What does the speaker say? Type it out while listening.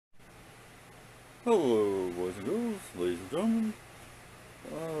Hello, boys and girls, ladies and gentlemen.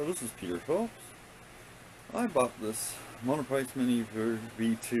 This is Peter Phelps. I bought this Monoprice Mini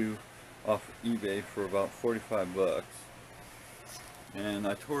V2 off eBay for about 45 bucks. And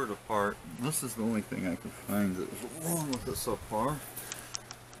I tore it apart. This is the only thing I can find that is wrong with it so far.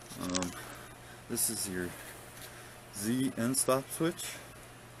 This is your Z end stop switch.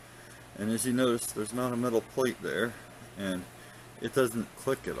 And as you notice, there's not a metal plate there. And it doesn't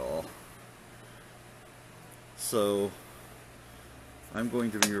click at all. So I'm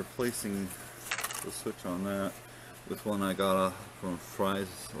going to be replacing the switch on that with one I got from Fry's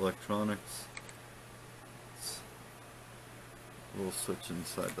Electronics. It's a little switch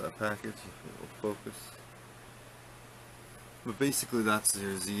inside that package if it will focus. But basically that's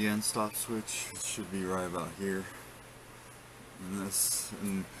your Z end stop switch. It should be right about here.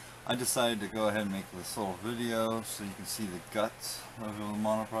 And I decided to go ahead and make this little video so you can see the guts of the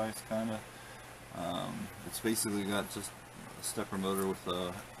Monoprice kinda. It's basically got just a stepper motor with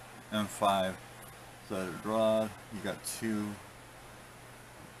a M5 threaded rod. You got two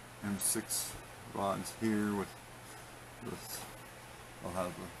M6 rods here with I'll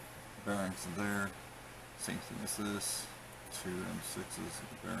have the bearings in there. Same thing as this. Two M6s with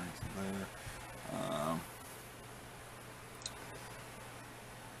the bearings in there.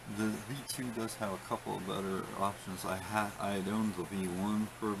 The V2 does have a couple of better options. I had owned the V1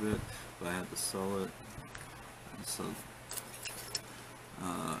 for a bit, but I had to sell it. And so,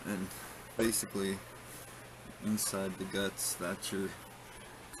 and basically, inside the guts, that's your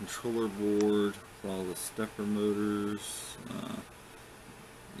controller board for all the stepper motors.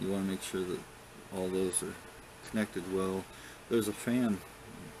 You want to make sure that all those are connected well. There's a fan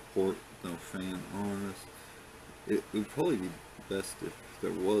port, no fan on this. It would probably be best if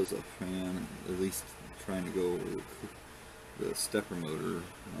there was a fan, at least trying to go over the stepper motor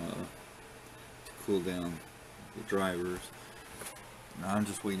to cool down the drivers. Now I'm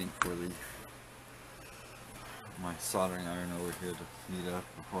just waiting for my soldering iron over here to heat up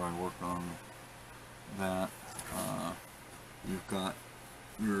before I work on that. You've got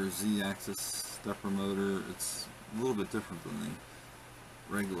your Z-axis stepper motor. It's a little bit different than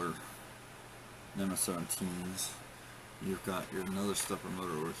the regular MS-17s. You've got your another stepper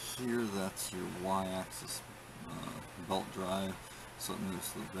motor over here. That's your Y-axis belt drive, so it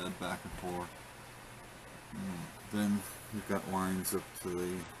moves the bed back and forth. Then you've got lines up to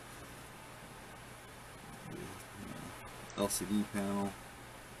the LCD panel.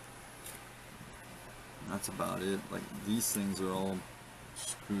 That's about it. Like, these things are all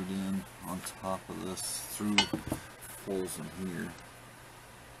screwed in on top of this through holes in here.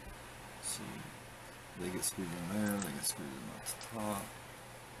 So they get screwed in there, they get screwed in the top.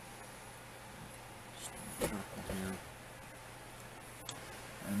 Just here.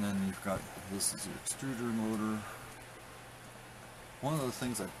 And then you've got, this is your extruder motor. One of the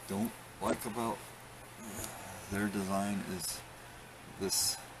things I don't like about their design is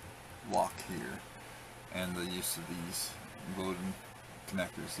this lock here and the use of these Bowden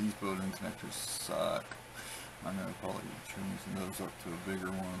connectors. These Bowden connectors suck. I'm going to probably be changing those up to a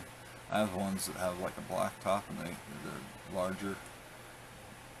bigger one. I have ones that have like a black top and they're larger.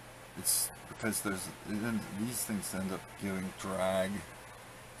 It's because these things end up giving drag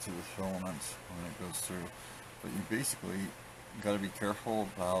to the filament when it goes through. But you basically got to be careful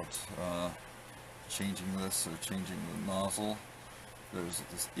about changing this or changing the nozzle. There's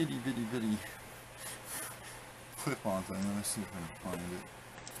this itty bitty clip-on thing. Let me see if I can find it.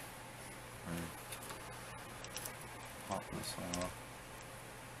 Pop this off.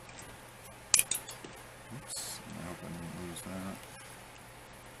 Oops, I hope I didn't lose that.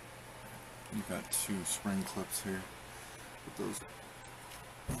 You've got two spring clips here. Put those.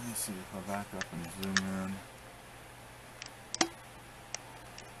 Let me see if I back up and zoom in.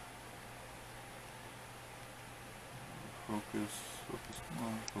 Focus, come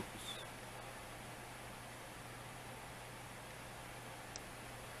on, focus.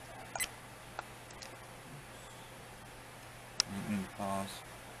 And pause.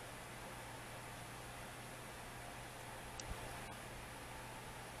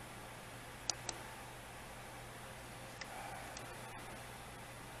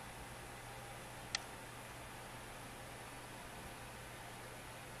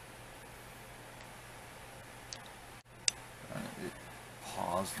 It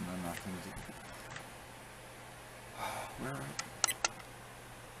paused and then nothing. Where?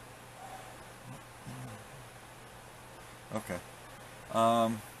 Okay.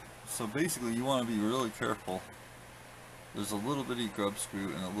 So basically you want to be really careful. There's a little bitty grub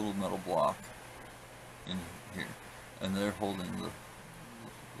screw and a little metal block in here. And they're holding the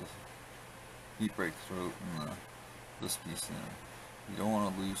heat brake throat and this piece in. You don't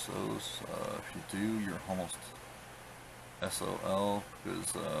want to lose those. If you do, you're almost SOL,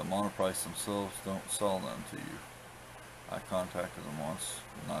 because Monoprice themselves don't sell them to you. I contacted them once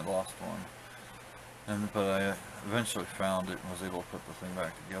and I lost one, but I eventually found it and was able to put the thing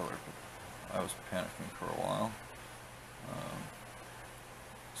back together. But I was panicking for a while.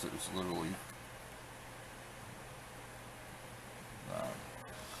 So it was literally that.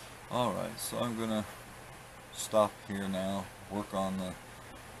 Alright, so I'm gonna stop here now, work on the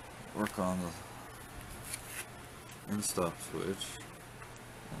in-stop switch.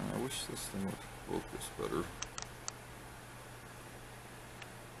 I wish this thing would focus better.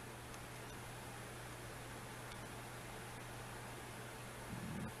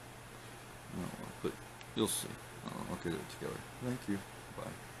 No, but you'll see. I'll get it together. Thank you.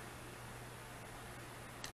 Bye.